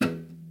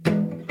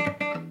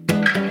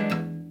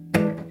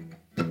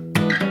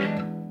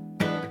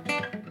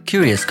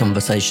Curious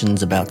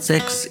Conversations About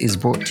Sex is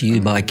brought to you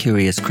by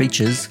Curious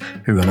Creatures,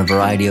 who run a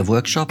variety of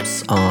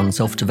workshops on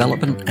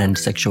self-development and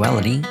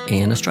sexuality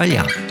in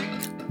Australia.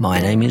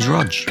 My name is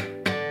Rog.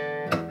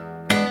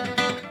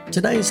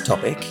 Today's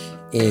topic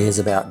is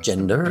about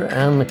gender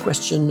and the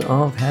question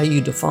of how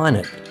you define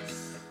it.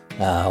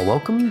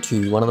 Welcome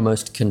to one of the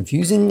most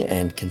confusing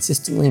and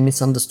consistently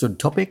misunderstood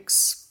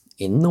topics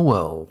in the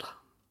world.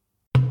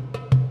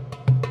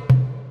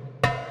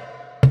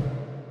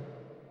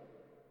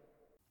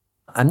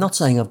 I'm not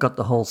saying I've got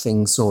the whole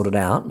thing sorted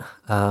out,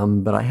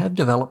 but I have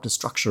developed a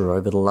structure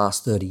over the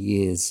last 30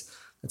 years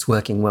that's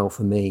working well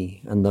for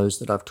me and those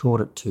that I've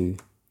taught it to.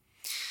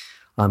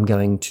 I'm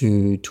going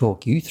to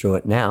talk you through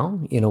it now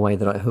in a way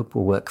that I hope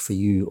will work for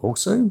you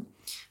also,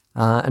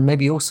 and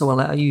maybe also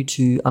allow you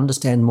to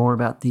understand more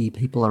about the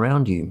people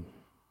around you.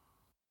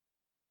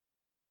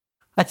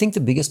 I think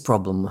the biggest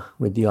problem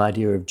with the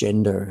idea of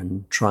gender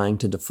and trying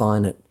to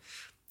define it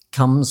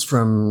comes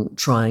from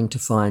trying to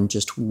find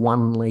just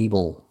one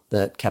label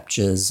that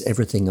captures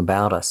everything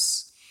about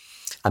us.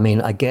 I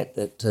mean, I get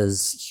that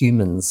as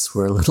humans,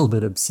 we're a little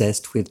bit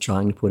obsessed with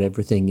trying to put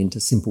everything into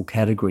simple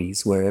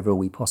categories wherever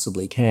we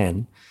possibly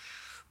can,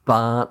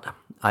 but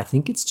I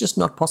think it's just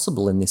not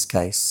possible in this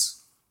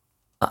case.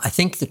 I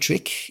think the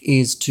trick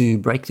is to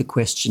break the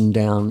question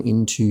down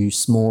into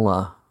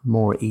smaller,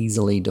 more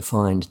easily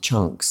defined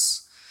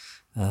chunks.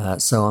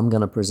 So I'm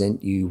going to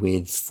present you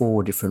with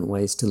 4 different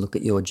ways to look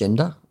at your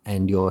gender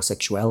and your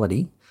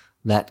sexuality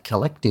that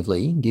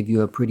collectively give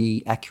you a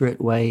pretty accurate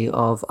way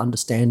of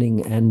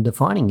understanding and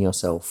defining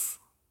yourself.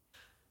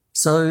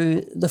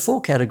 So the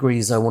 4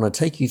 categories I want to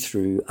take you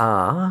through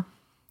are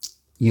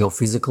your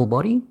physical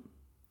body,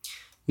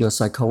 your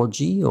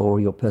psychology or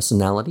your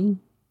personality,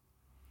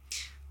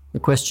 the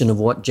question of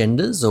what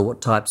genders or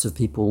what types of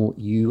people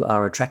you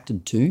are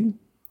attracted to,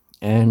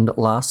 and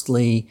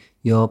lastly,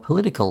 your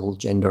political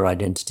gender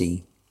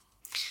identity.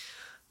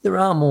 There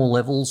are more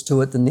levels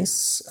to it than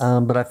this,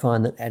 but I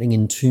find that adding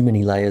in too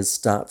many layers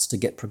starts to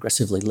get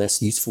progressively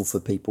less useful for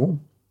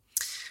people.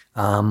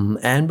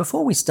 And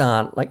before we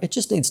start, it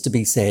just needs to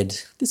be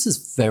said, this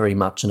is very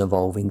much an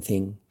evolving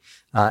thing.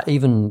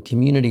 Even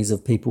communities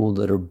of people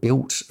that are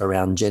built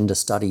around gender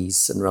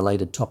studies and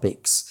related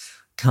topics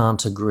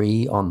can't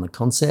agree on the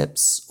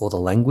concepts or the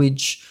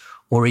language,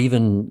 or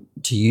even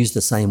to use the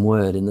same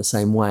word in the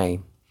same way.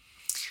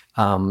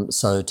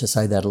 So to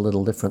say that a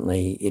little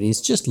differently, it is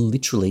just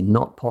literally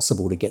not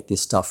possible to get this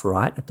stuff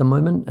right at the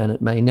moment, and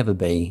it may never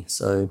be.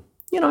 So,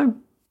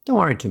 don't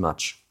worry too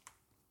much.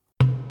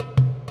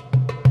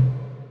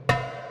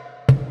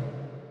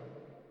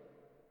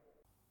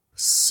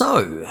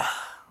 So,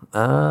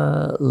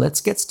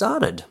 let's get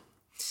started.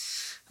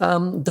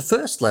 The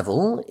first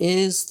level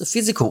is the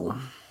physical,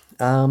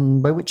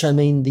 by which I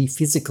mean the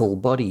physical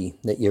body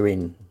that you're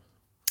in.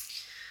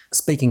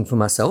 Speaking for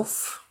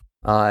myself,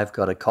 I've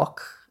got a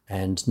cock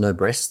and no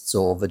breasts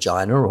or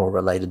vagina or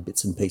related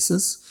bits and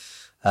pieces.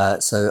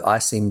 So I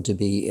seem to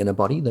be in a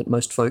body that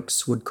most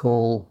folks would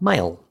call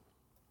male.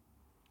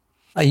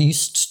 I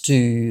used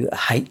to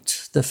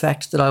hate the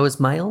fact that I was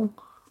male,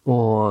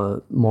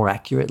 or more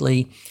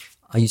accurately,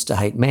 I used to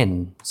hate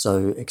men.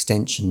 So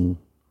extension,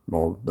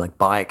 or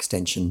by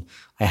extension,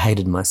 I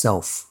hated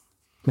myself.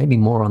 Maybe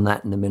more on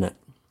that in a minute.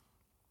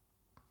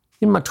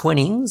 In my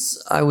 20s,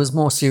 I was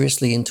more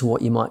seriously into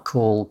what you might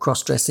call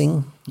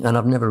cross-dressing, and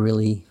I've never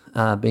really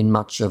been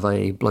much of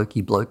a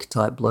blokey bloke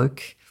type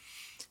bloke.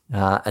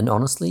 And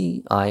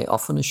honestly, I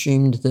often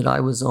assumed that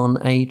I was on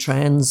a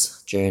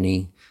trans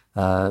journey,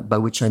 by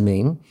which I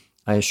mean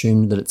I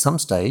assumed that at some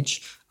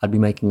stage I'd be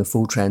making a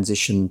full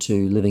transition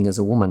to living as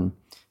a woman,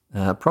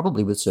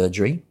 probably with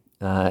surgery,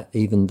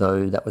 even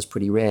though that was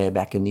pretty rare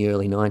back in the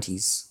early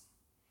 90s.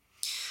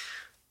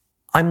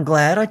 I'm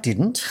glad I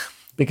didn't,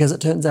 because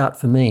it turns out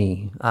for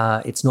me,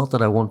 it's not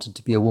that I wanted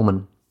to be a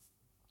woman.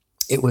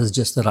 It was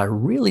just that I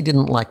really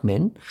didn't like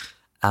men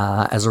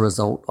as a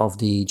result of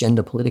the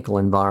gender political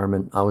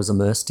environment I was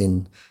immersed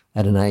in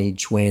at an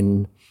age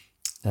when,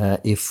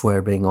 if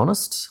we're being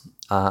honest,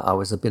 I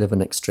was a bit of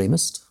an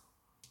extremist.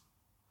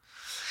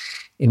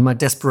 In my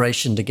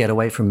desperation to get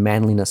away from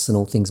manliness and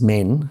all things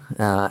men,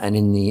 and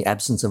in the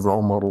absence of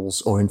role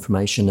models or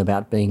information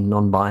about being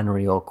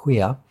non-binary or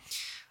queer,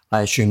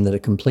 I assumed that a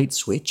complete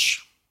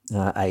switch,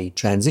 a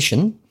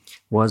transition,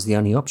 was the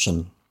only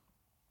option.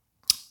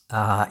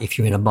 If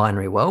you're in a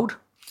binary world,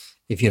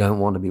 if you don't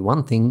want to be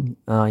one thing,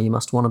 you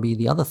must want to be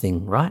the other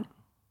thing, right?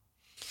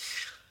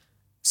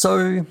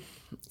 So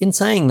in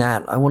saying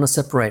that, I want to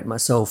separate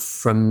myself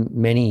from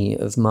many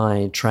of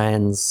my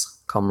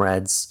trans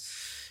comrades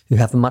who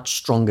have a much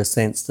stronger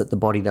sense that the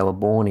body they were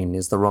born in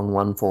is the wrong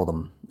one for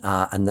them,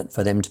 and that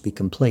for them to be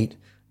complete,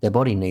 their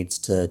body needs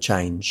to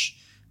change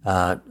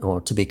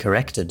or to be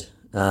corrected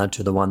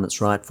to the one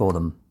that's right for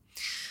them.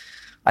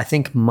 I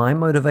think my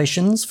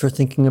motivations for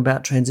thinking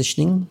about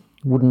transitioning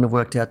wouldn't have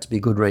worked out to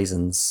be good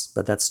reasons,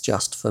 but that's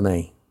just for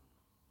me.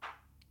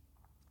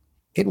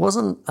 It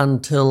wasn't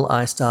until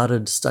I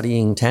started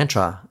studying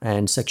Tantra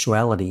and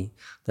sexuality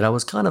that I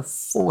was kind of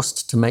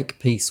forced to make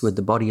peace with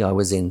the body I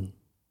was in.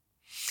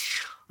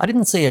 I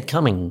didn't see it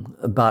coming,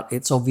 but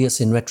it's obvious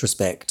in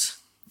retrospect.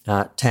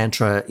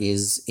 Tantra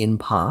is in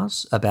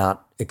part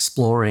about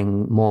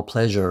exploring more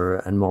pleasure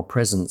and more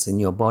presence in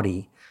your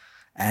body.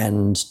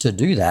 And to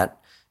do that,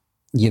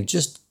 you've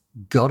just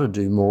got to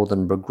do more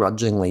than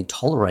begrudgingly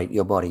tolerate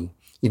your body.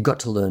 You've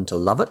got to learn to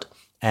love it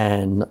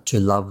and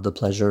to love the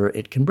pleasure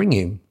it can bring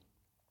you.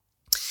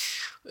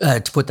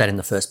 To put that in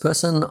the first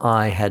person,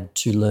 I had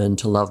to learn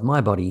to love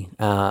my body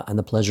and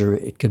the pleasure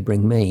it could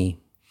bring me.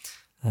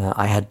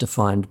 I had to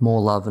find more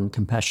love and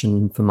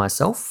compassion for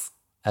myself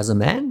as a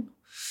man,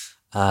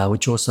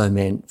 which also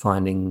meant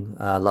finding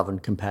love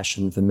and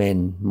compassion for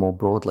men more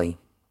broadly.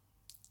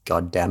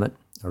 God damn it,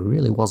 I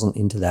really wasn't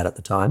into that at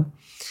the time.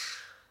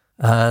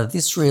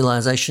 This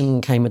realization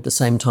came at the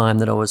same time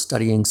that I was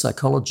studying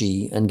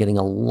psychology and getting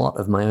a lot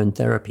of my own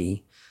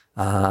therapy,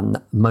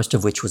 most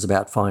of which was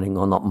about finding,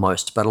 or not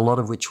most, but a lot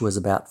of which was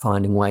about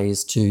finding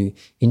ways to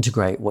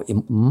integrate what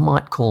you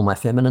might call my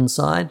feminine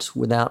side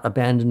without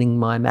abandoning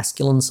my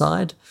masculine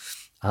side.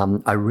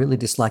 I really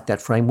dislike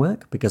that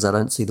framework because I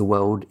don't see the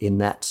world in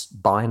that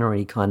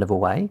binary kind of a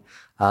way,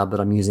 but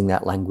I'm using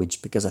that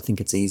language because I think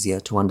it's easier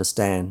to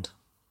understand.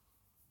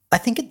 I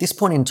think at this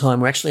point in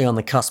time, we're actually on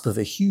the cusp of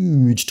a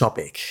huge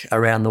topic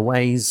around the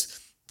ways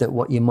that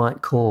what you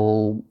might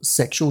call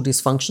sexual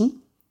dysfunction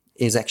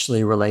is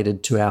actually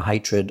related to our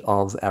hatred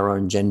of our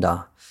own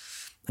gender.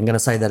 I'm going to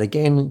say that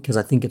again because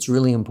I think it's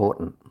really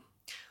important.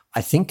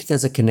 I think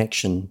there's a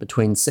connection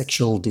between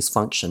sexual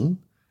dysfunction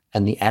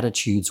and the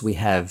attitudes we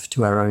have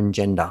to our own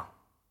gender.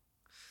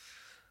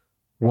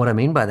 What I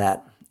mean by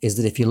that is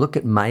that if you look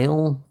at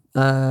male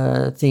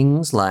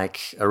things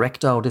like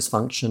erectile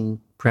dysfunction,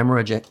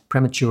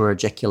 premature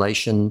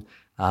ejaculation,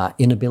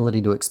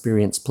 inability to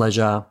experience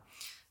pleasure,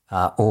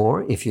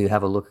 or if you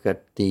have a look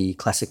at the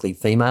classically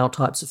female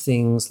types of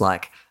things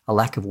like a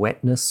lack of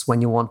wetness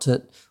when you want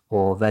it,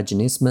 or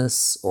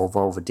vaginismus or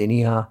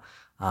vulvodynia,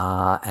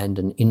 and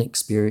an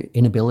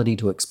inability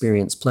to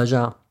experience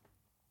pleasure,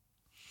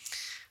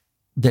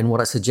 then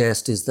what I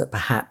suggest is that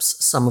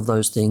perhaps some of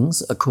those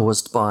things are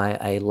caused by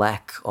a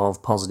lack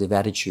of positive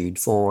attitude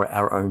for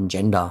our own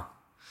gender.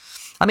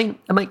 I mean,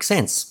 it makes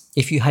sense.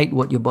 If you hate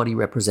what your body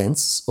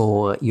represents,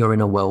 or you're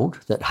in a world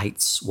that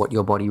hates what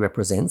your body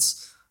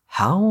represents,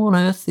 how on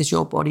earth is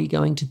your body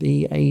going to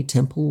be a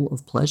temple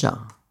of pleasure?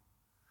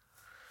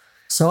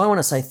 So I want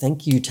to say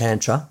thank you,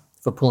 Tantra,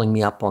 for pulling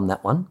me up on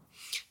that one.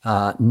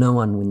 No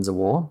one wins a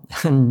war,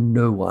 and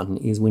no one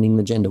is winning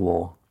the gender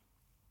war.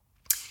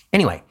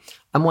 Anyway,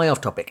 I'm way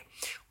off topic.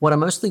 What I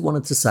mostly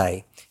wanted to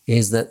say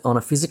is that on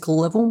a physical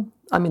level,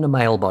 I'm in a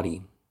male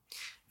body.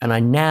 And I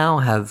now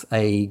have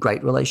a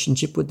great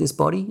relationship with this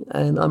body,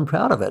 and I'm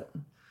proud of it.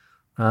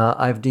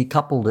 I've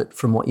decoupled it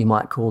from what you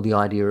might call the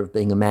idea of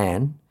being a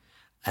man,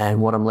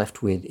 and what I'm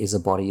left with is a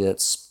body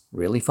that's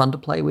really fun to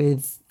play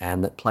with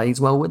and that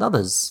plays well with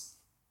others.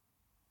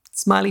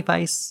 Smiley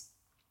face.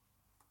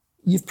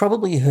 You've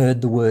probably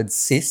heard the word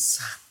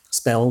cis,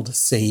 spelled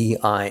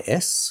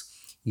C-I-S,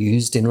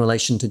 used in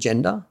relation to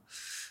gender.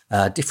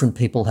 Different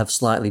people have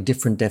slightly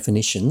different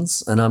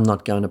definitions, and I'm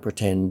not going to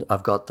pretend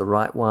I've got the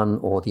right one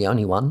or the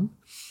only one.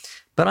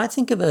 But I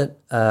think of it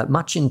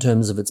much in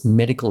terms of its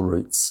medical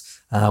roots,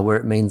 where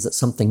it means that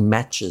something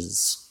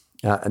matches.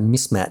 A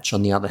mismatch,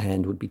 on the other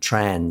hand, would be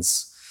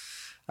trans.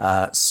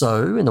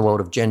 So in the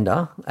world of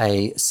gender,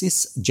 a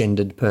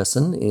cisgendered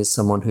person is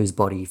someone whose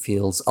body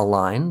feels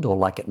aligned or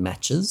like it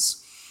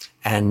matches,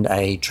 and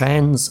a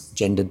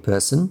transgendered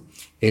person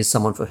is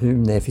someone for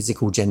whom their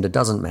physical gender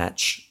doesn't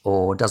match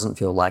or doesn't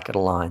feel like it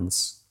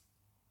aligns.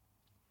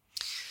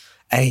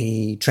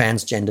 A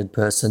transgendered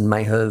person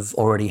may have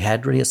already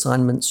had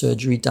reassignment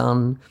surgery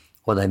done,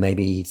 or they may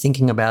be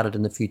thinking about it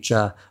in the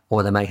future,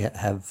 or they may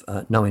have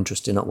no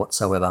interest in it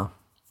whatsoever.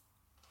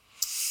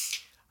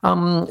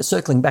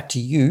 Circling back to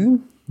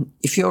you,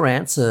 if your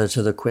answer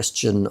to the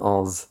question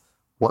of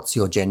what's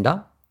your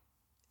gender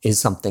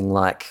is something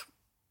like,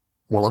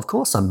 well, of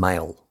course I'm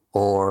male,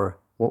 or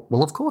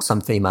well, of course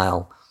I'm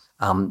female,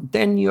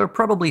 then you're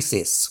probably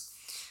cis,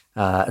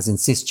 as in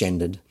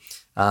cisgendered.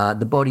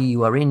 The body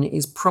you are in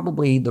is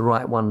probably the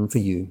right one for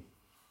you.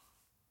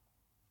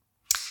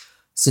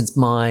 Since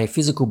my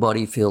physical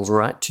body feels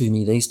right to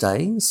me these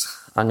days,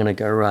 I'm going to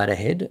go right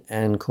ahead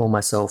and call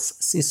myself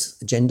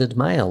cisgendered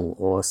male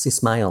or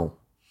cis male.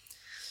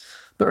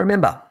 But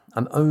remember,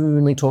 I'm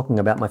only talking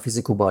about my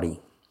physical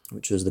body,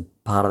 which was the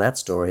part of that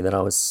story that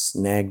I was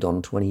snagged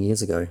on 20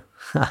 years ago.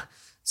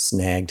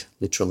 Snagged,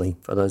 literally,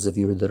 for those of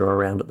you that are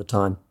around at the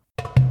time.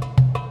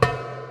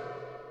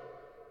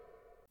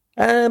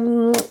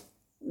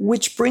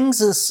 Which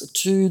brings us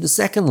to the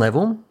second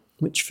level,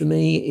 which for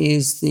me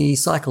is the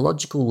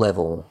psychological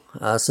level.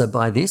 So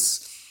by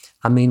this,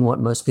 I mean what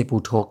most people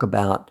talk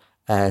about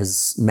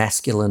as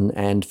masculine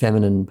and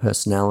feminine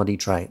personality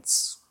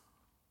traits.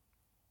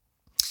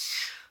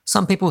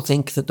 Some people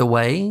think that the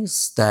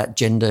ways that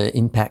gender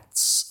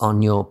impacts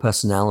on your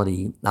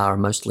personality are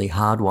mostly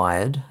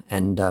hardwired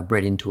and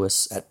bred into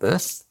us at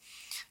birth.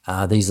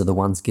 These are the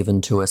ones given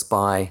to us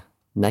by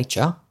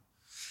nature.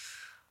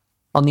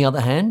 On the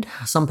other hand,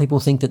 some people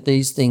think that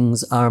these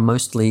things are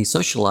mostly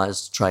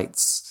socialized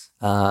traits,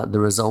 the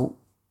result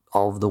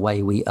of the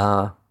way we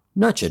are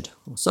nurtured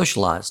or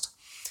socialized.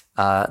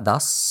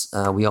 Thus,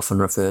 we often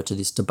refer to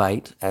this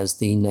debate as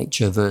the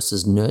nature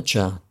versus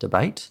nurture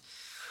debate.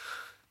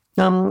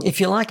 If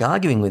you like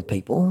arguing with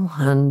people,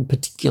 and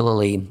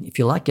particularly if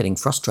you like getting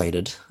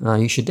frustrated,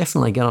 you should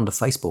definitely get onto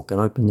Facebook and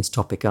open this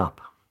topic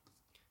up.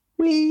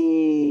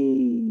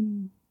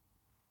 Whee!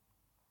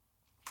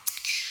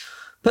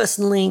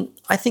 Personally,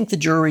 I think the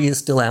jury is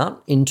still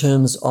out in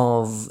terms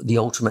of the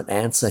ultimate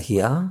answer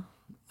here.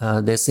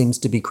 There seems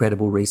to be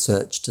credible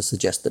research to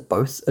suggest that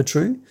both are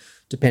true,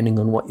 depending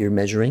on what you're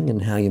measuring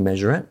and how you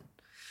measure it.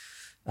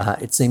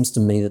 It seems to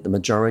me that the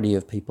majority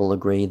of people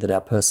agree that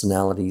our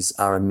personalities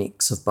are a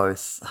mix of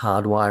both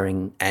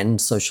hardwiring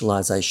and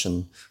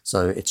socialization,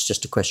 so it's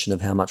just a question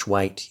of how much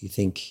weight you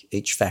think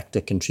each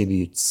factor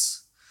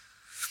contributes.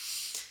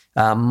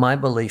 My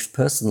belief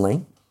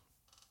personally,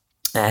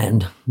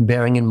 and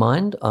bearing in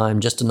mind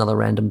I'm just another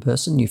random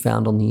person you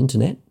found on the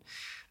internet,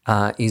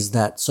 is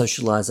that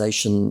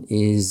socialization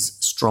is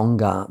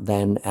stronger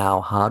than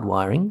our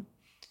hardwiring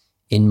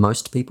in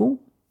most people,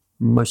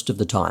 most of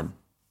the time.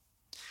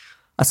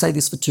 I say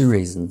this for two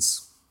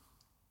reasons.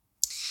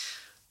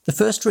 The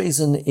first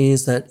reason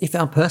is that if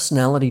our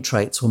personality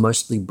traits were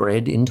mostly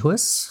bred into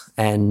us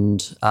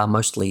and are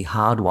mostly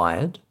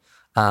hardwired,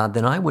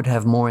 then I would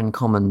have more in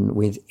common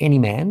with any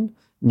man,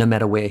 no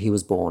matter where he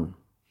was born.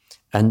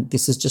 And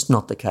this is just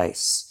not the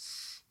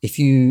case. If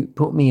you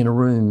put me in a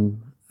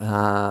room,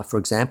 for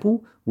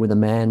example, with a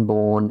man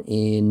born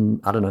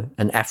in,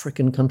 an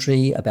African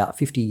country about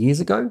 50 years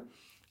ago,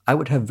 I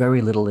would have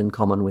very little in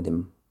common with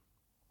him.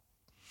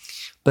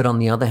 But on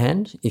the other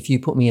hand, if you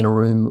put me in a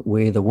room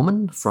with a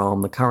woman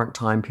from the current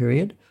time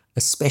period,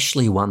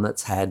 especially one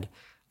that's had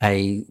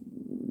a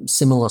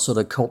similar sort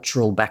of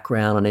cultural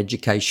background and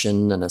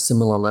education and a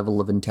similar level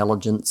of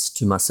intelligence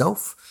to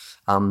myself,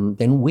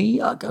 then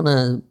we are going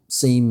to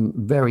seem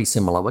very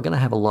similar. We're going to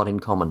have a lot in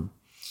common.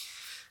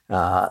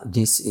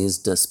 This is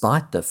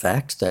despite the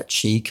fact that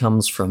she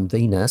comes from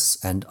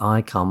Venus and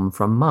I come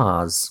from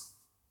Mars.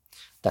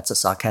 That's a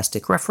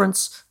sarcastic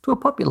reference to a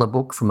popular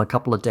book from a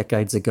couple of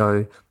decades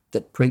ago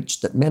that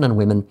preached that men and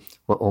women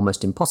were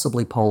almost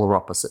impossibly polar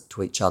opposite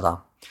to each other,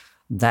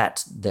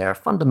 that they're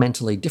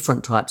fundamentally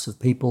different types of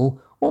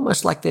people,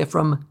 almost like they're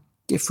from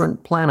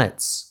different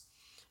planets.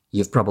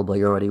 You've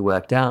probably already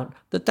worked out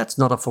that that's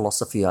not a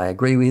philosophy I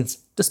agree with,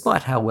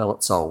 despite how well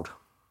it's sold.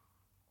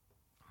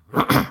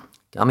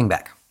 Coming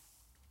back.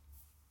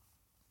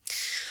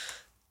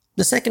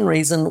 The second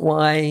reason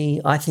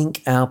why I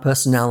think our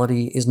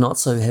personality is not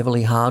so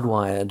heavily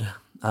hardwired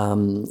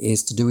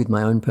is to do with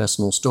my own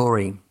personal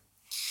story.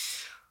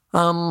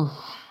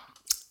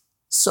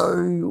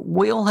 So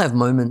we all have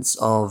moments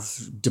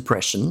of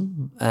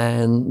depression,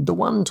 and the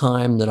one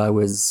time that I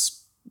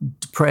was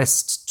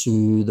depressed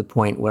to the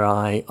point where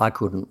I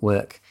couldn't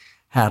work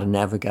how to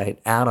navigate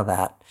out of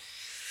that.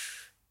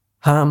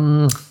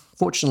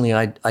 Fortunately,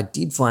 I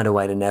did find a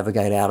way to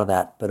navigate out of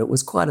that, but it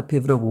was quite a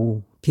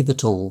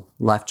pivotal,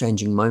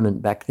 life-changing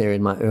moment back there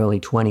in my early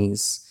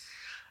 20s.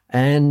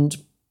 And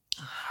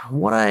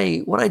what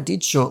I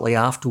did shortly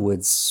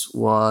afterwards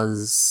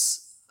was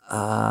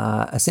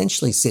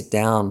essentially sit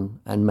down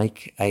and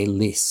make a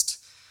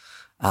list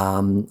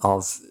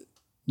of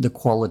the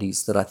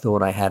qualities that I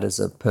thought I had as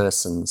a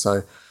person.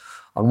 So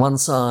on one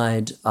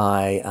side,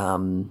 I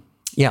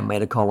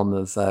made a column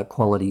of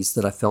qualities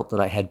that I felt that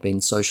I had been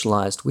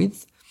socialized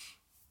with.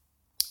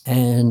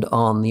 And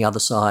on the other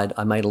side,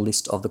 I made a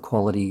list of the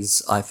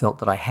qualities I felt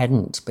that I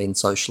hadn't been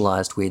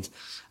socialized with.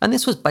 And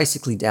this was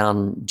basically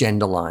down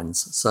gender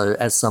lines. So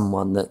as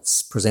someone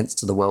that presents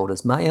to the world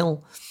as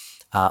male,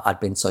 I'd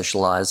been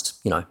socialized,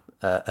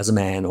 as a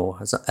man or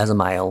as a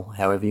male,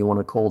 however you want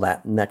to call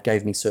that. And that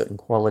gave me certain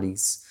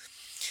qualities.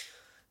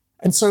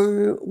 And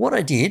so what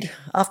I did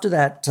after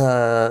that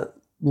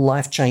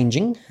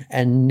life-changing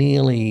and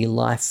nearly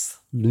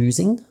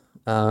life-losing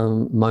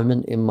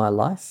moment in my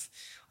life,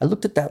 I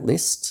looked at that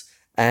list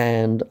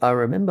and I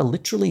remember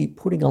literally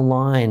putting a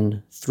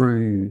line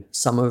through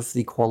some of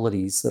the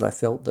qualities that I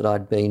felt that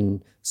I'd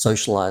been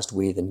socialized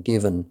with and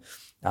given.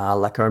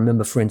 Like I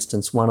remember, for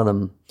instance, one of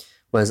them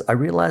was I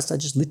realized I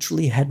just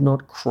literally had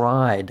not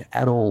cried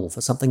at all for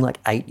something like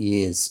 8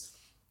 years.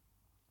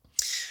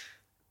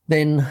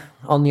 Then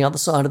on the other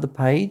side of the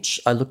page,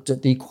 I looked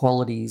at the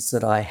qualities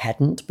that I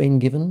hadn't been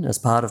given as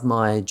part of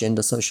my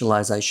gender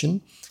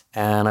socialization,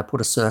 and I put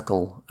a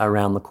circle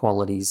around the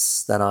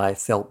qualities that I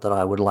felt that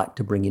I would like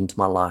to bring into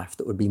my life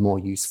that would be more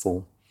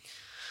useful.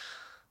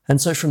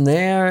 And so from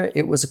there,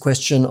 it was a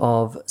question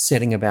of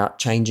setting about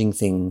changing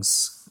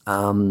things.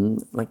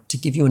 Like to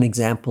give you an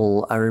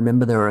example, I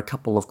remember there were a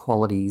couple of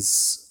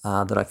qualities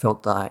that I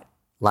felt that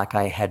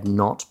I had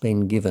not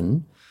been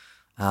given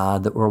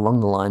that were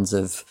along the lines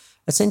of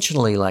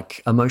essentially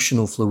like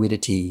emotional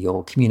fluidity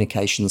or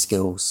communication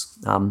skills.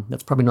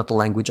 That's probably not the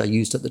language I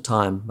used at the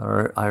time,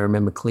 but I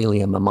remember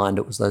clearly in my mind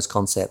it was those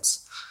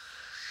concepts.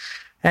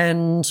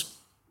 And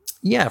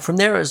yeah, from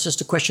there it was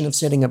just a question of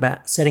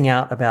setting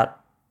out about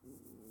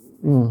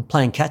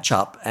playing catch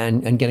up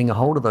and getting a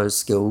hold of those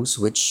skills,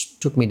 which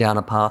took me down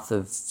a path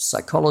of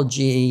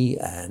psychology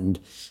and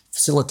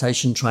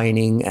facilitation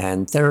training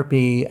and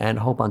therapy and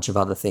a whole bunch of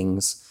other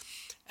things.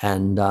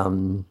 And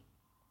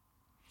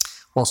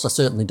whilst I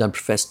certainly don't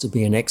profess to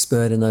be an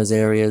expert in those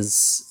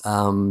areas,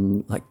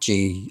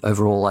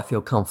 overall I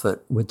feel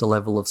comfort with the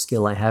level of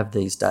skill I have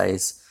these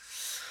days.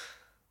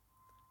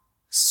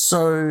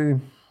 So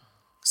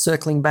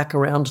circling back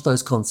around to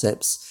those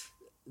concepts,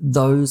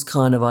 those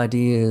kind of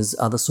ideas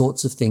are the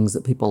sorts of things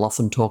that people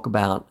often talk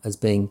about as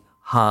being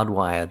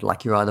hardwired,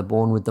 like you're either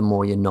born with them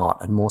or you're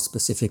not. And more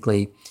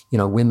specifically,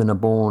 women are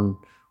born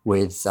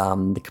with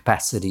the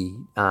capacity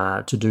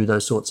to do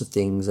those sorts of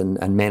things,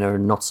 and men are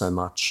not so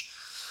much.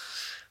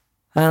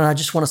 And I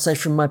just want to say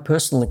from my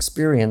personal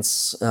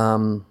experience,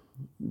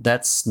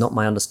 that's not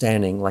my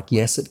understanding. Like,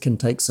 yes, it can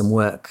take some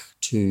work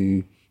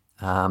to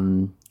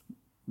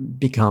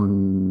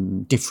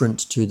become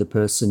different to the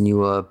person you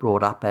were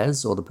brought up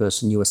as or the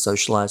person you were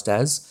socialized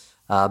as,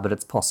 but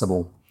it's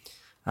possible.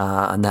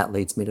 And that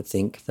leads me to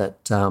think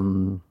that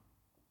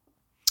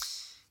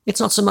it's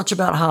not so much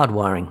about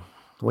hardwiring.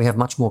 We have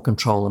much more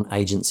control and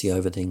agency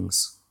over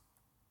things.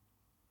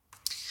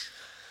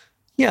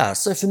 Yeah,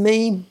 so for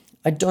me,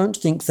 I don't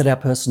think that our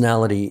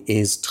personality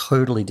is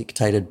totally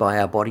dictated by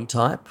our body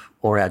type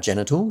or our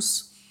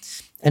genitals.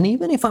 And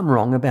even if I'm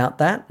wrong about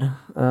that,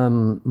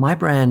 my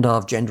brand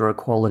of gender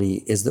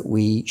equality is that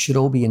we should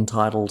all be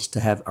entitled to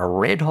have a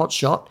red hot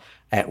shot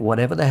at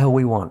whatever the hell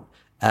we want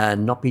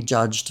and not be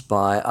judged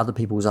by other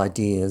people's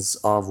ideas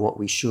of what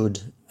we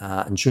should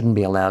and shouldn't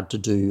be allowed to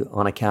do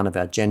on account of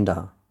our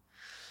gender.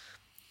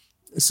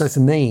 So for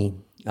me,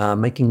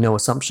 making no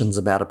assumptions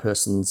about a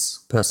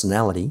person's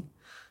personality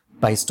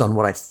based on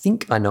what I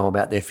think I know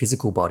about their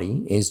physical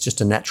body is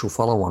just a natural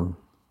follow-on.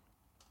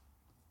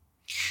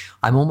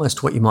 I'm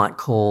almost what you might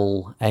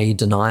call a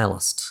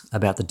denialist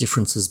about the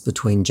differences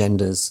between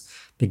genders,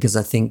 because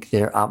I think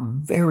there are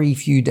very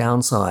few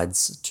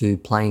downsides to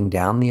playing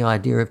down the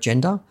idea of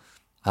gender,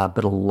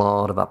 but a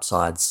lot of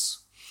upsides.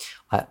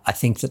 I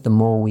think that the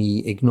more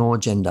we ignore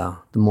gender,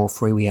 the more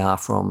free we are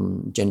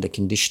from gender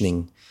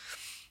conditioning,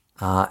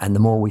 and the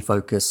more we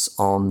focus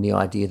on the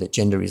idea that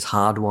gender is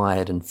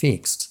hardwired and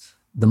fixed,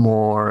 the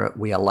more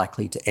we are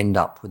likely to end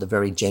up with a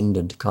very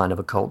gendered kind of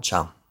a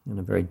culture and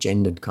a very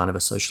gendered kind of a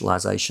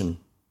socialization.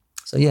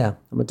 So yeah,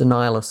 I'm a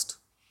denialist.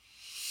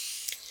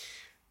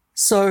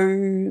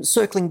 So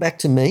circling back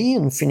to me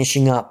and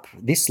finishing up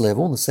this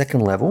level, the second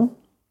level,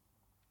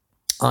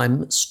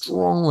 I'm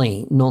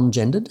strongly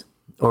non-gendered,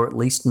 or at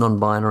least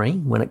non-binary,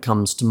 when it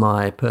comes to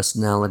my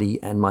personality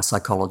and my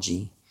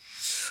psychology.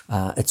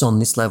 It's on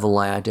this level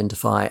I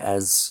identify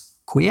as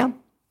queer,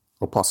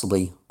 or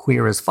possibly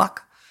queer as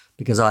fuck,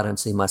 because I don't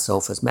see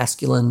myself as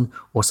masculine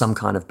or some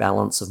kind of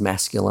balance of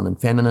masculine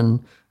and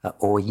feminine,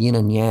 or yin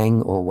and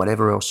yang, or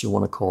whatever else you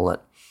want to call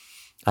it.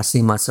 I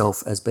see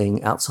myself as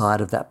being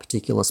outside of that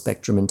particular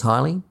spectrum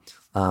entirely,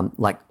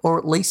 or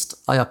at least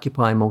I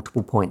occupy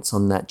multiple points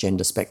on that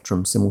gender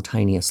spectrum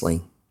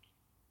simultaneously.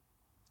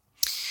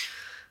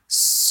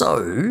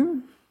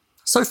 So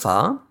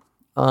far,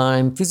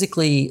 I'm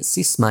physically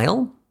cis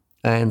male,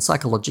 and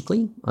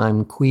psychologically,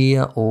 I'm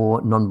queer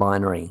or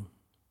non-binary.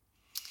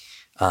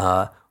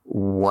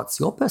 What's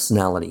your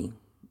personality?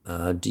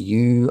 Do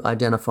you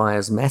identify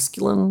as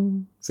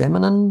masculine,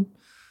 feminine,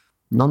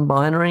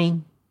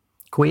 non-binary,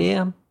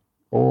 queer,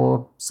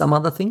 or some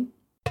other thing?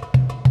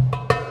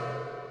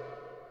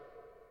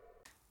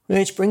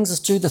 Which brings us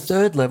to the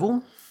third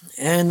level,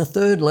 and the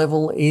third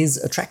level is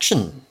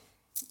attraction.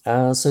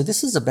 So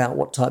this is about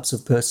what types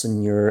of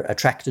person you're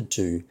attracted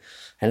to,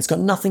 and it's got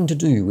nothing to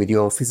do with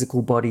your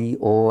physical body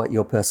or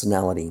your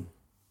personality.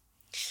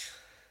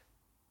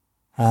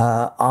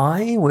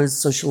 I was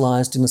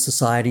socialized in a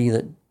society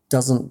that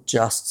doesn't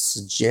just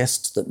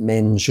suggest that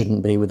men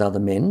shouldn't be with other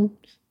men.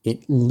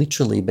 It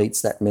literally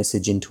beats that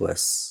message into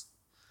us.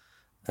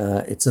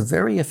 It's a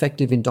very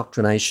effective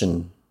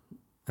indoctrination.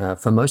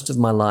 For most of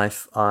my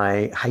life,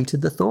 I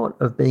hated the thought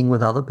of being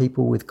with other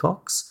people with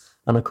cocks,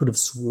 and I could have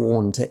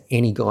sworn to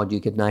any god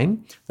you could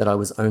name that I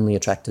was only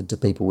attracted to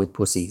people with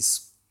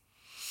pussies.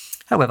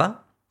 However,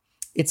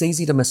 it's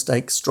easy to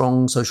mistake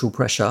strong social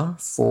pressure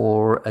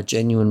for a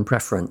genuine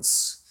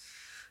preference.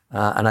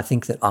 And I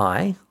think that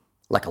I,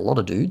 like a lot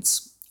of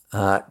dudes,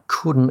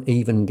 couldn't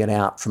even get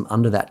out from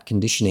under that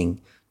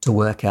conditioning to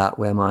work out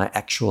where my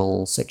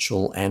actual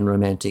sexual and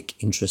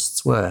romantic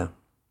interests were.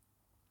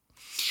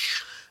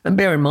 And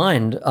bear in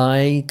mind,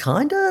 I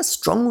kind of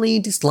strongly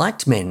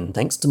disliked men,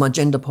 thanks to my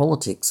gender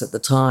politics at the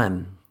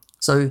time.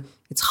 So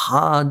it's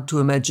hard to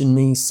imagine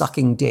me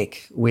sucking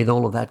dick with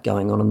all of that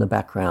going on in the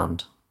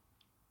background.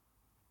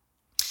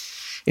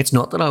 It's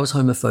not that I was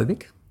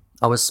homophobic.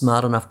 I was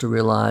smart enough to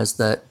realise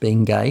that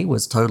being gay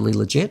was totally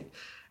legit,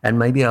 and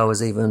maybe I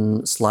was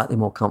even slightly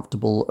more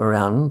comfortable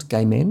around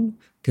gay men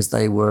because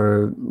they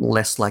were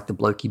less like the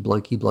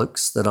blokey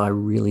blokes that I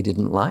really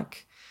didn't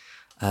like.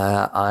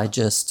 I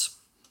just,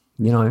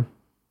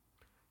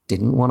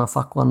 didn't want to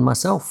fuck one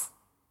myself.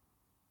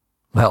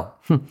 Well,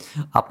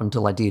 up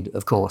until I did,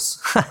 of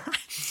course.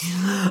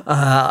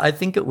 I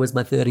think it was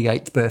my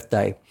 38th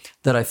birthday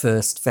that I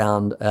first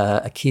found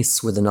a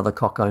kiss with another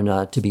cock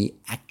owner to be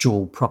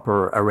actual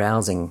proper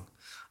arousing.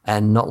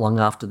 And not long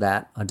after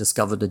that, I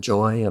discovered the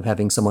joy of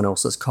having someone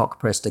else's cock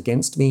pressed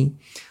against me,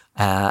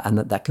 and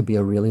that could be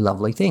a really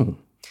lovely thing.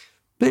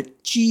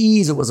 But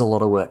geez, it was a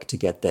lot of work to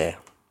get there.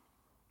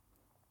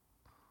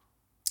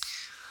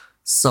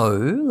 So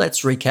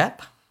let's recap.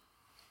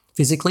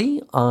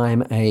 Physically,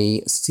 I'm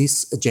a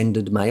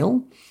cisgendered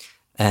male,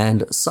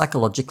 and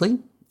psychologically,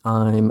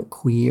 I'm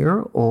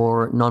queer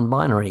or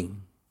non-binary.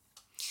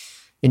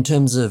 In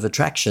terms of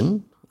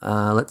attraction,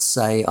 let's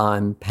say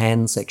I'm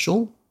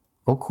pansexual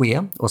or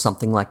queer or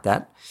something like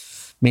that,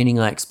 meaning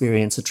I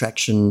experience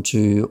attraction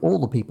to all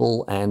the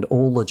people and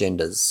all the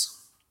genders.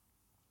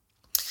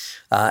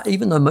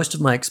 Even though most of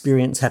my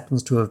experience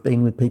happens to have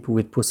been with people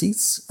with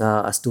pussies,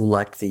 I still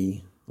like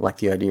the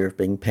idea of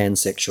being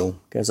pansexual,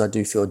 because I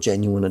do feel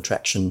genuine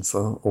attraction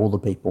for all the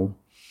people.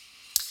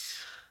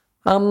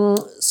 But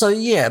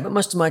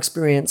most of my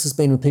experience has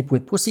been with people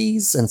with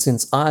pussies, and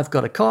since I've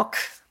got a cock,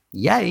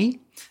 yay,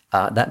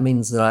 that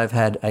means that I've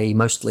had a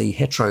mostly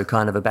hetero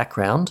kind of a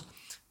background,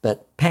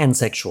 but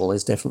pansexual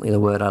is definitely the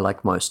word I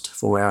like most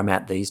for where I'm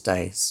at these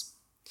days.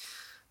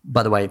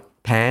 By the way,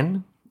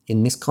 pan,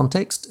 in this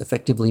context,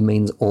 effectively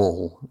means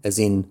all, as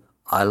in,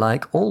 I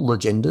like all the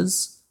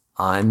genders,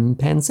 I'm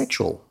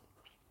pansexual.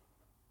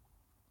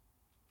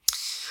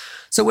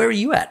 So where are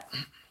you at?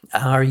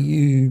 Are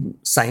you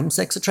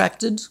same-sex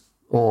attracted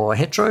or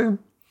hetero,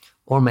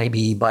 or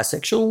maybe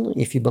bisexual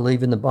if you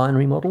believe in the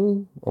binary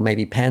model, or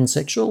maybe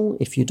pansexual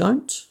if you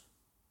don't?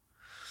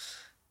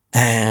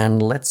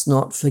 And let's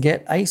not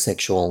forget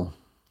asexual.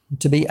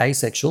 To be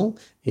asexual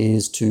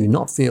is to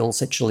not feel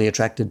sexually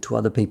attracted to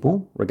other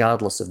people,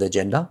 regardless of their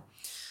gender.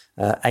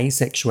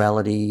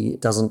 Asexuality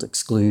doesn't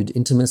exclude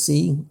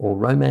intimacy or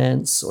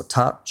romance or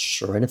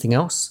touch or anything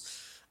else.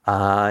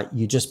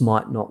 You just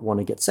might not want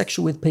to get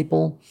sexual with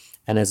people.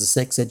 And as a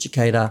sex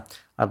educator,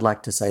 I'd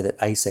like to say that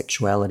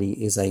asexuality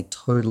is a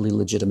totally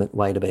legitimate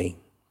way to be.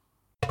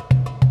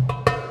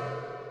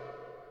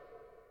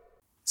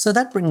 So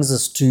that brings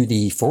us to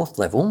the fourth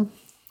level,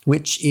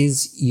 which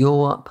is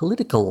your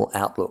political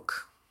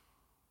outlook.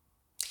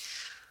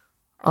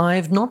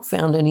 I've not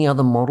found any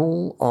other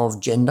model of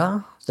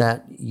gender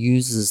that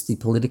uses the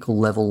political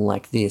level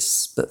like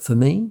this, but for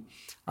me,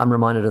 I'm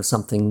reminded of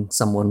something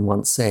someone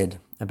once said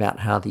about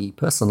how the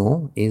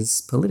personal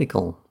is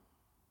political.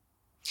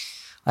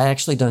 I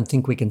actually don't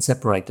think we can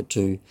separate the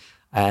two,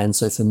 and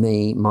so for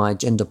me, my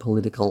gender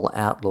political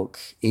outlook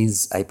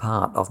is a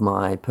part of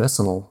my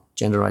personal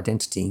gender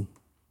identity.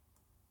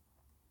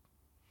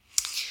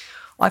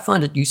 I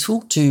find it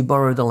useful to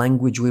borrow the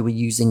language we were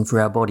using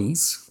for our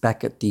bodies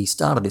back at the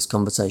start of this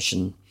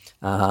conversation,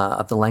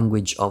 of the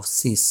language of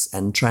cis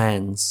and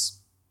trans.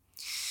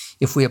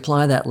 If we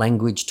apply that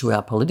language to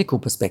our political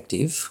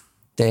perspective,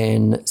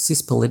 then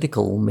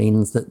cis-political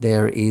means that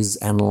there is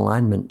an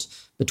alignment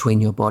between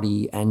your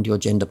body and your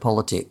gender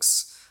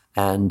politics,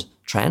 and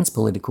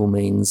trans-political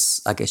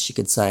means, I guess you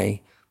could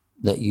say,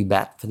 that you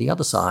bat for the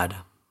other side.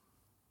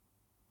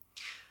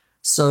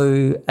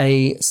 So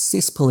a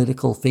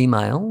cis-political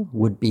female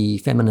would be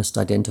feminist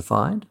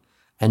identified,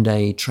 and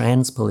a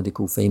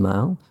trans-political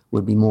female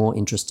would be more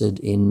interested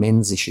in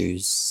men's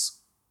issues.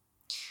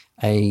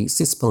 A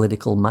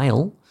cis-political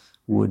male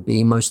would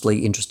be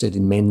mostly interested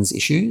in men's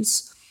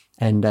issues,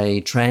 and a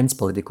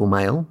trans-political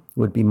male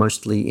would be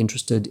mostly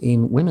interested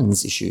in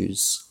women's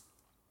issues.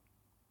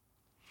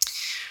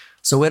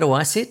 So where do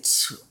I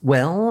sit?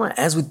 Well,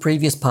 as with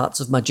previous parts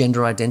of my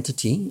gender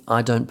identity,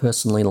 I don't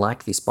personally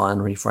like this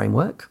binary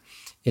framework.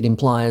 It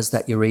implies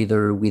that you're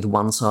either with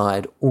one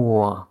side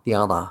or the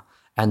other,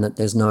 and that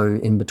there's no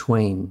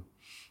in-between,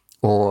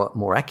 or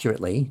more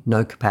accurately,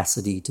 no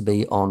capacity to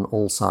be on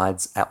all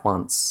sides at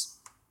once.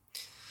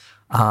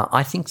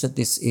 I think that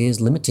this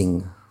is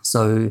limiting.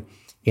 So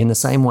in the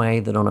same way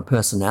that on a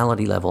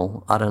personality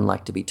level, I don't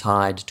like to be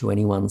tied to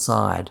any one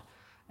side,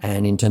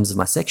 and in terms of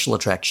my sexual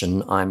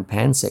attraction, I'm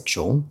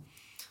pansexual,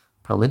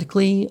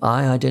 politically,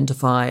 I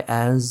identify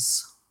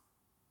as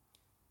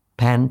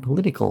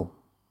panpolitical.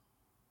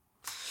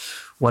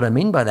 What I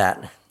mean by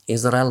that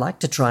is that I like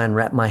to try and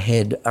wrap my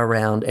head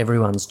around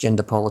everyone's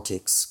gender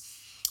politics.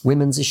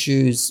 Women's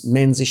issues,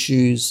 men's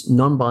issues,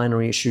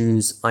 non-binary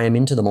issues, I am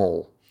into them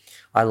all.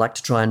 I like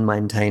to try and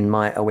maintain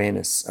my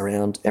awareness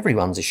around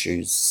everyone's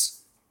issues.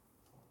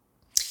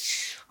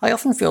 I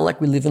often feel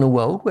like we live in a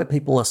world where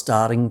people are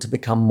starting to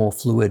become more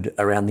fluid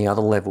around the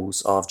other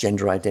levels of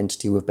gender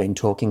identity we've been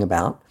talking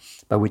about,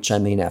 by which I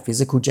mean our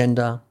physical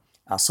gender,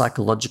 our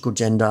psychological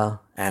gender,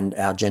 and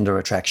our gender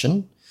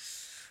attraction.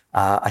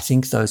 I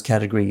think those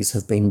categories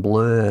have been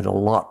blurred a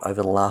lot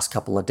over the last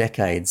couple of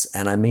decades,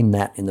 and I mean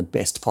that in the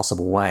best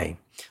possible way.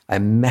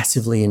 I'm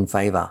massively in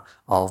favour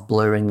of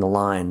blurring the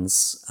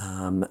lines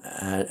and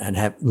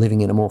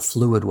living in a more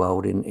fluid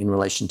world in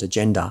relation to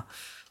gender,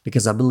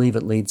 because I believe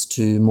it leads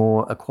to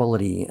more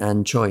equality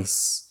and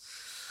choice.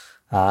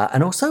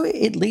 And also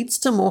it leads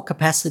to more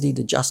capacity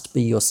to just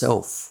be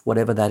yourself,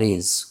 whatever that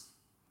is.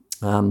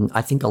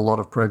 I think a lot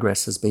of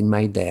progress has been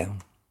made there.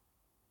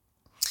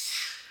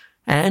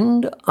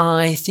 And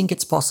I think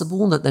it's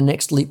possible that the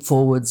next leap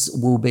forwards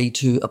will be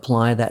to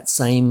apply that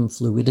same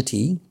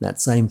fluidity,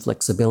 that same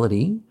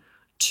flexibility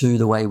to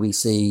the way we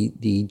see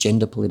the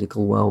gender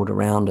political world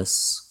around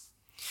us.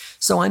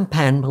 So I'm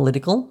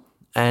pan-political,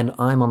 and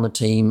I'm on the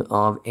team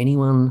of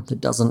anyone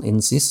that doesn't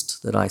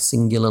insist that I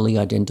singularly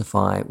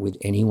identify with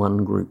any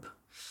one group.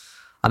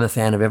 I'm a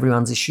fan of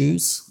everyone's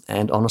issues,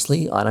 and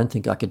honestly, I don't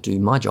think I could do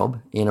my job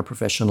in a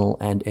professional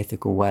and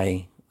ethical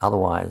way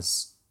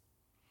otherwise.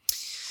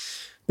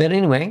 But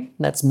anyway,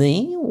 that's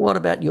me. What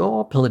about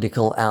your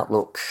political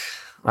outlook?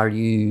 Are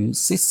you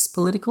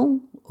cis-political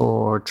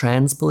or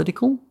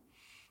trans-political?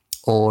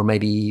 Or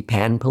maybe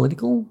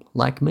pan-political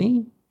like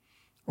me?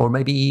 Or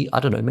maybe, I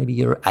don't know, maybe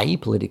you're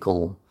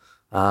apolitical.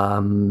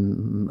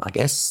 I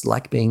guess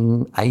like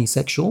being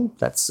asexual,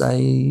 that's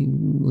a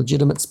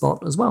legitimate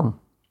spot as well.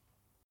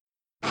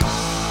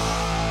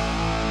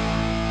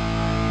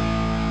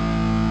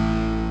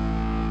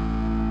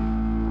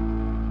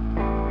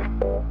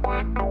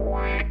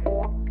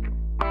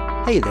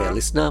 Hey there,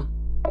 listener.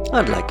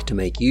 I'd like to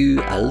make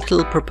you a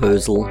little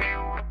proposal.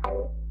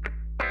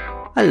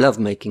 I love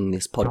making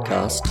this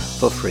podcast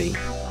for free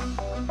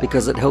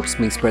because it helps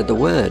me spread the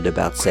word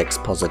about sex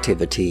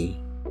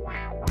positivity.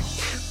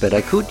 But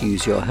I could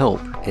use your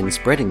help in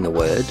spreading the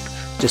word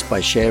just by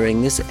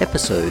sharing this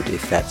episode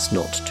if that's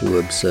not too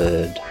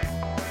absurd.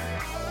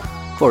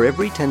 For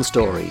every 10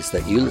 stories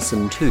that you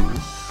listen to,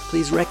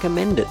 please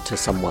recommend it to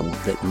someone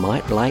that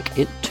might like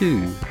it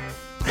too.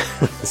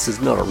 This is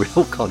not a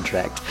real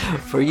contract,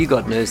 for you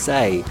got no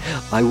say.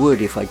 I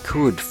would, if I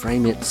could,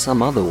 frame it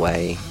some other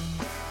way.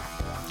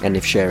 And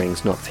if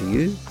sharing's not for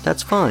you,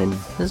 that's fine.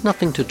 There's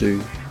nothing to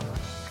do.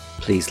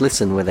 Please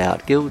listen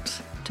without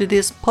guilt to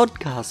this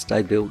podcast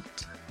I built.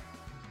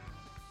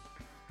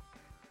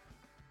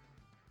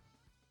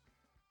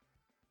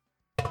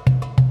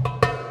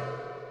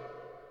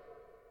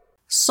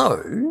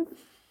 So,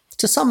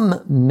 to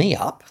sum me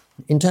up,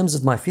 in terms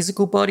of my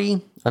physical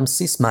body, I'm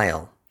cis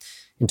male.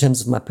 In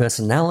terms of my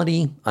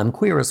personality, I'm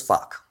queer as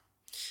fuck.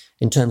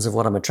 In terms of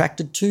what I'm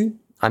attracted to,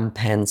 I'm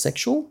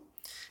pansexual.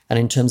 And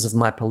in terms of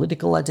my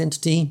political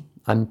identity,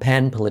 I'm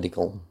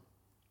pan-political.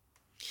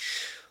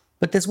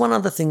 But there's one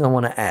other thing I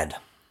want to add.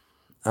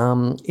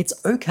 It's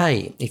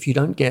okay if you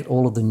don't get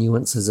all of the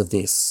nuances of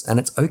this, and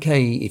it's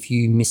okay if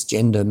you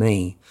misgender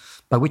me,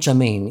 by which I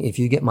mean if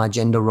you get my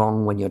gender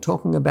wrong when you're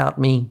talking about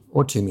me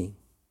or to me.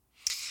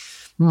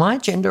 My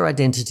gender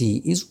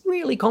identity is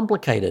really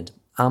complicated.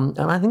 And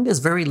I think there's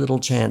very little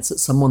chance that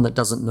someone that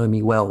doesn't know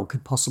me well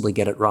could possibly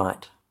get it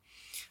right.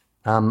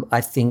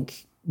 I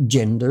think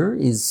gender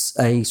is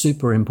a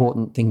super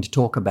important thing to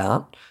talk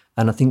about,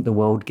 and I think the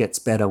world gets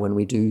better when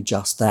we do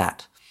just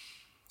that.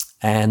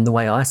 And the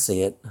way I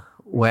see it,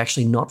 we're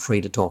actually not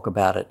free to talk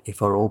about it if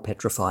we're all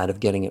petrified of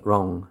getting it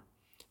wrong.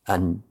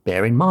 And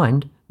bear in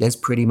mind, there's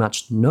pretty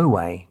much no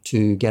way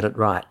to get it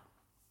right.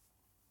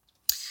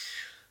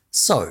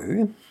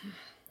 So,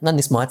 and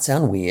this might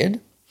sound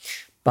weird,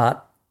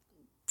 but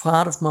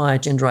part of my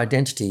gender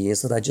identity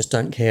is that I just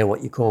don't care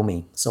what you call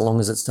me, so long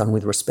as it's done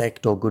with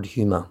respect or good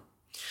humour.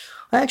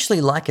 I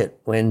actually like it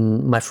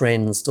when my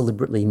friends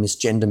deliberately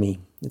misgender me.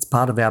 It's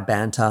part of our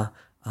banter,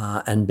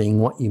 and being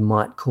what you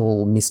might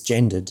call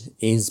misgendered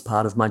is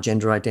part of my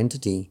gender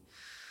identity.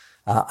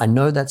 I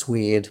know that's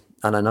weird,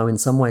 and I know in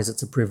some ways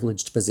it's a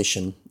privileged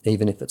position,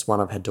 even if it's one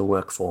I've had to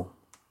work for.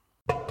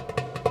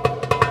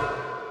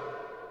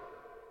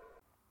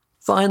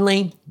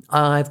 Finally,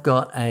 I've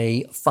got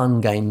a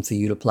fun game for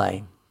you to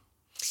play.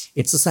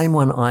 It's the same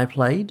one I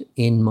played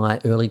in my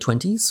early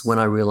 20s when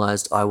I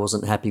realised I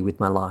wasn't happy with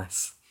my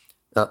life.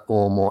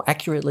 Or more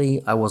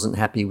accurately, I wasn't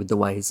happy with the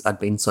ways I'd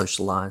been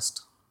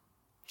socialised.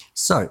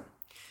 So,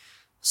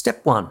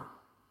 step 1.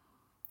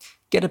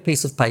 Get a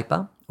piece of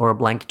paper or a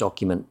blank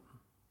document.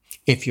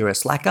 If you're a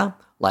slacker,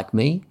 like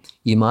me,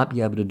 you might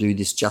be able to do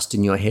this just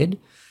in your head.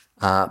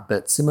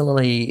 But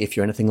similarly, if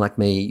you're anything like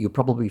me, you'll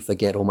probably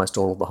forget almost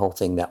all of the whole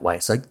thing that way.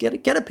 So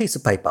get a piece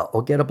of paper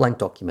or get a blank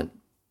document.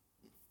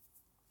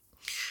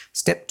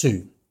 Step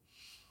 2.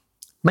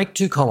 Make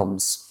 2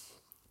 columns.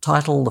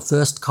 Title the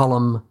first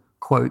column,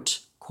 quote,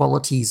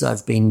 qualities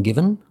I've been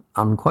given,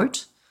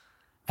 unquote,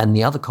 and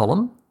the other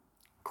column,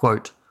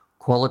 quote,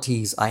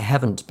 qualities I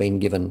haven't been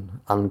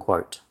given,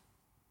 unquote.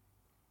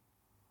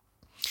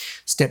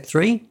 Step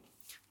 3.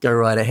 Go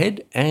right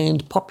ahead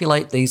and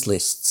populate these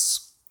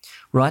lists.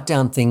 Write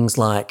down things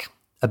like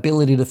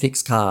ability to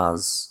fix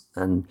cars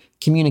and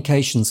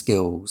communication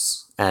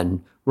skills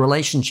and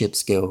relationship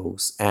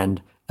skills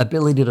and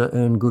ability to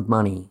earn good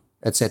money,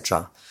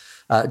 etc.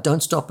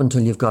 Don't stop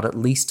until you've got at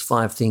least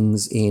 5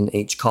 things in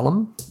each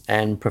column,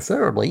 and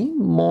preferably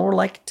more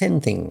like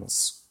 10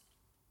 things.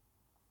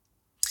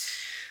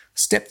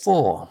 Step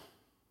 4.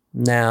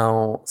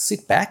 Now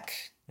sit back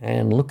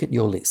and look at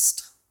your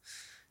list.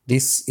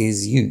 This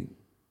is you.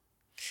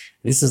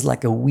 This is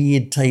like a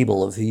weird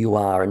table of who you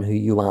are and who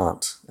you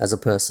aren't as a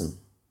person.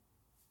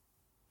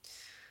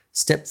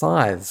 Step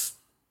 5.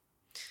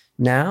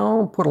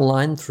 Now put a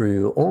line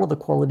through all of the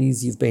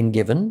qualities you've been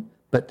given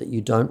but that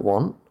you don't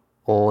want,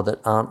 or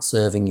that aren't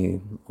serving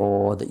you,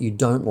 or that you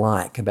don't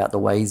like about the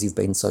ways you've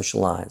been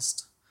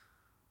socialized.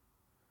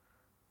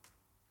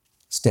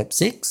 Step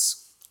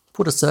 6.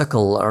 Put a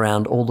circle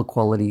around all the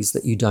qualities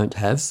that you don't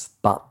have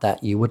but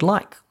that you would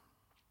like.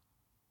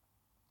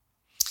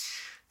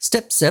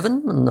 Step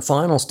 7, and the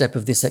final step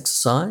of this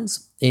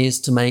exercise, is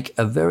to make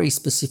a very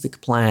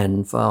specific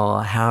plan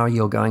for how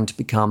you're going to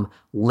become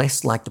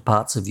less like the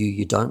parts of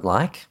you don't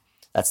like.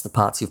 That's the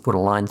parts you've put a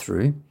line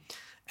through.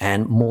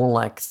 And more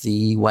like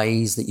the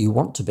ways that you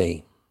want to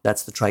be.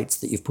 That's the traits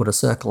that you've put a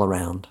circle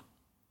around.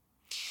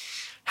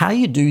 How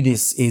you do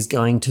this is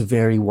going to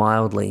vary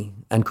wildly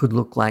and could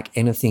look like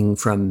anything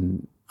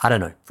from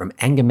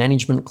anger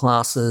management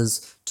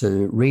classes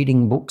to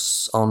reading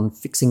books on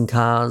fixing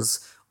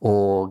cars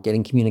or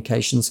getting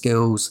communication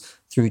skills,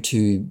 through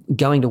to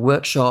going to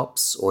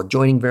workshops or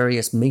joining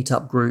various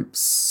meetup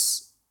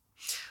groups.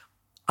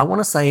 I want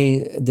to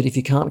say that if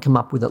you can't come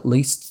up with at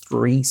least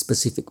 3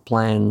 specific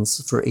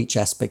plans for each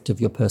aspect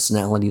of your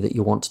personality that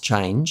you want to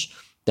change,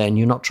 then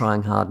you're not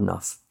trying hard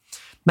enough.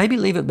 Maybe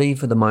leave it be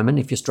for the moment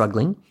if you're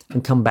struggling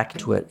and come back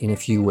to it in a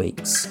few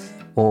weeks,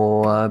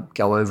 or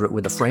go over it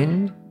with a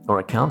friend or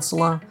a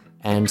counsellor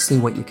and see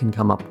what you can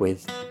come up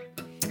with.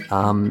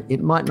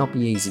 It might not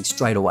be easy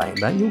straight away,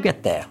 but you'll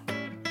get there.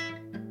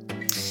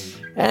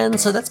 And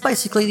so that's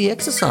basically the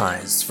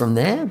exercise. From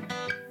there,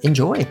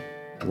 enjoy.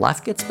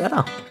 Life gets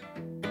better.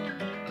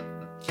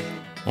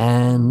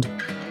 And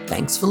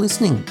thanks for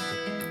listening.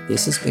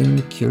 This has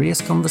been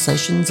Curious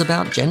Conversations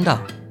about Gender.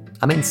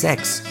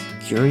 Sex.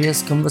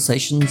 Curious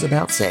Conversations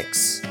about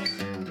Sex.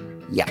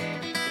 Yeah.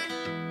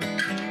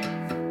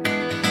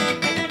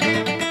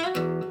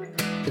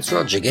 It's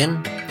Rog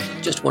again.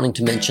 Just wanting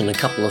to mention a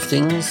couple of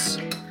things.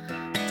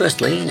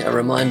 Firstly, a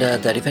reminder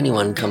that if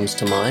anyone comes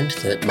to mind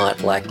that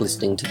might like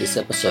listening to this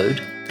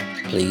episode,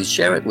 please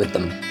share it with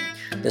them.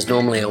 There's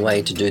normally a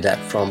way to do that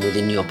from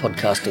within your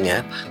podcasting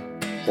app,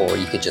 or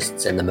you could just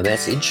send them a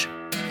message.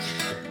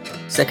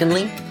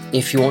 Secondly,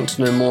 if you want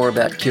to know more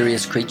about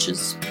Curious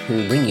Creatures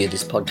who bring you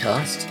this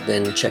podcast,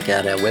 then check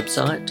out our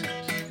website.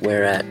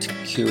 We're at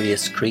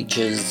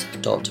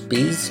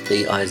curiouscreatures.biz,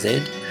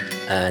 B-I-Z,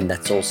 and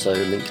that's also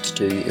linked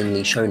to in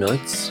the show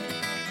notes.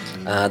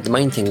 The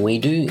main thing we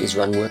do is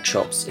run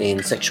workshops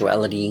in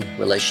sexuality,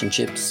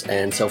 relationships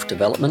and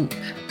self-development,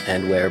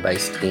 and we're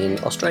based in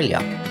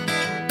Australia.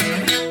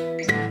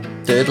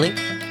 Thirdly,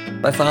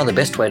 by far the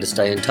best way to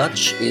stay in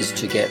touch is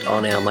to get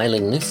on our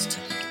mailing list,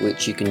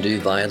 which you can do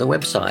via the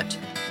website.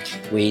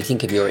 We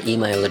think of your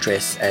email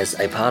address as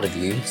a part of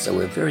you, so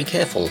we're very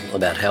careful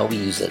about how we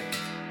use it.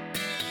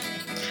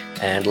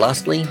 And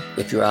lastly,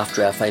 if you're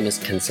after our famous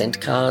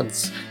consent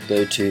cards,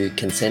 go to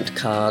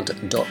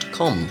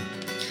consentcard.com.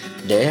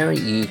 There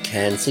you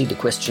can see the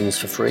questions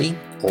for free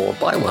or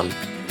buy one.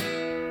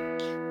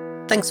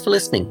 Thanks for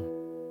listening.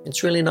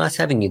 It's really nice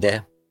having you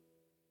there.